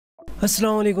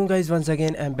Assalamualaikum guys, once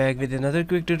again I'm back with another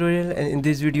quick tutorial, and in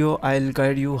this video I'll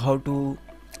guide you how to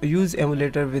use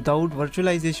emulator without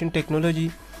virtualization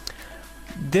technology.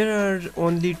 There are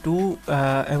only two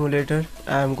emulator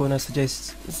I'm gonna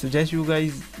suggest you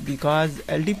guys, because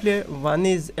LD player, one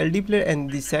is LD player and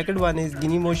the second one is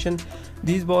Genymotion.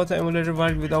 These both emulator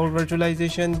work without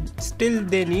virtualization. Still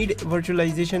they need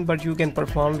virtualization, but you can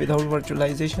perform without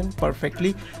virtualization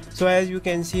perfectly. So as you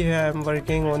can see here, I'm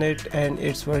working on it and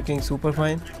it's working super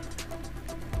fine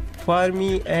for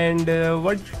me. And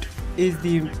what is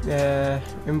the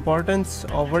importance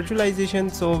of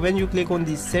virtualization? So when you click on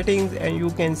these settings, and you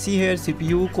can see here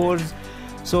CPU cores.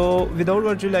 So without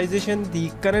virtualization,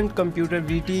 the current computer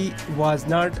VT was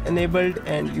not enabled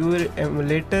and your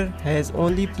emulator has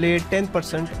only played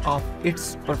 10% of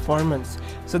its performance.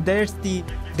 So that's the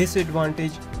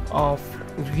disadvantage of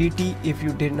VT if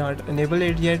you did not enable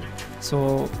it yet.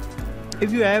 So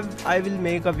if you have, I will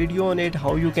make a video on it,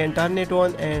 how you can turn it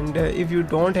on, and if you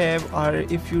don't have, or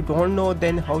if you don't know,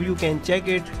 then how you can check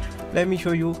it. Let me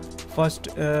show you first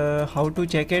how to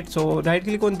check it. So right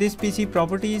click on this PC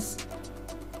properties.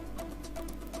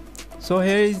 So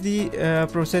here is the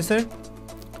processor.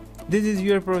 This is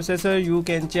your processor. You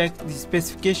can check the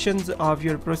specifications of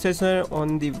your processor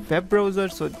on the web browser.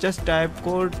 So just type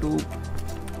core to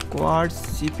quad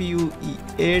CPU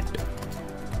E8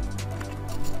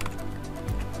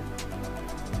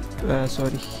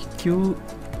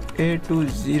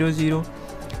 Q8200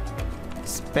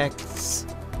 specs,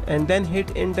 and then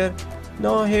hit enter.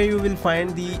 Now here you will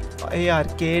find the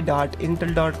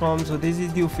ark.intel.com. so this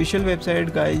is the official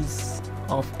website guys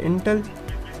of Intel.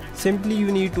 Simply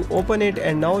you need to open it,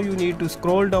 and now you need to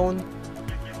scroll down.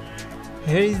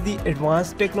 Here is the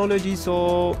advanced technology,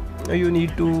 so you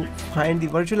need to find the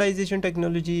virtualization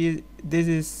technology. This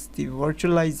is the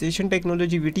virtualization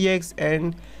technology VTX,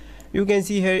 and you can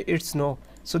see here it's no.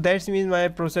 So that means my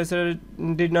processor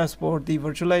did not support the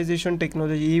virtualization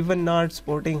technology, even not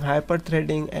supporting hyper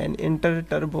threading and inter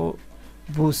turbo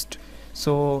boost.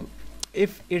 So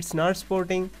if it's not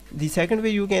supporting, the second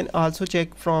way you can also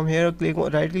check from here,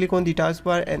 right click on the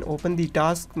taskbar and open the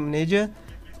task manager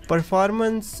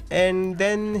performance, and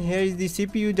then here is the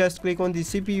CPU. Just click on the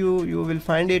CPU, you will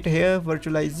find it here,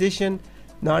 virtualization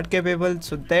not capable.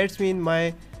 So that means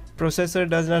my processor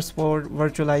does not support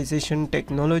virtualization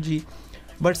technology.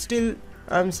 But still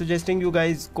I'm suggesting you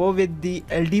guys go with the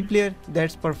LD player.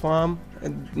 That's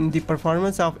the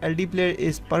performance of LD player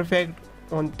is perfect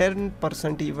on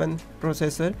 10% even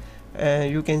processor.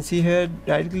 You can see here,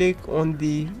 right click on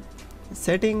the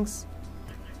settings,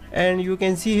 and you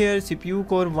can see here CPU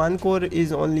core, one core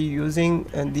is only using,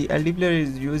 and the LD player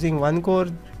is using one core.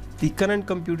 The current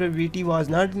computer VT was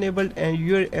not enabled and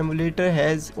your emulator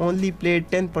has only played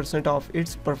 10% of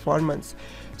its performance.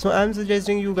 So I'm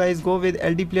suggesting you guys go with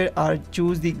LD player or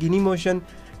choose the Genymotion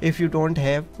if you don't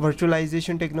have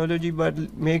virtualization technology. But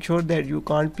make sure that you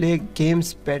can't play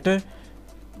games better.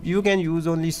 You can use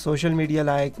only social media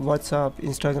like WhatsApp,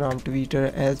 Instagram,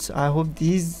 Twitter. Else I hope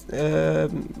these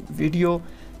video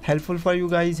helpful for you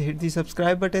guys. Hit the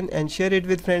subscribe button and share it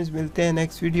with friends. मिलते हैं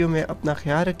next video में. अपना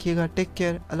ख्याल रखिएगा. Take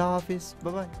care. अल्लाह हाफिज़.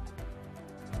 Bye bye.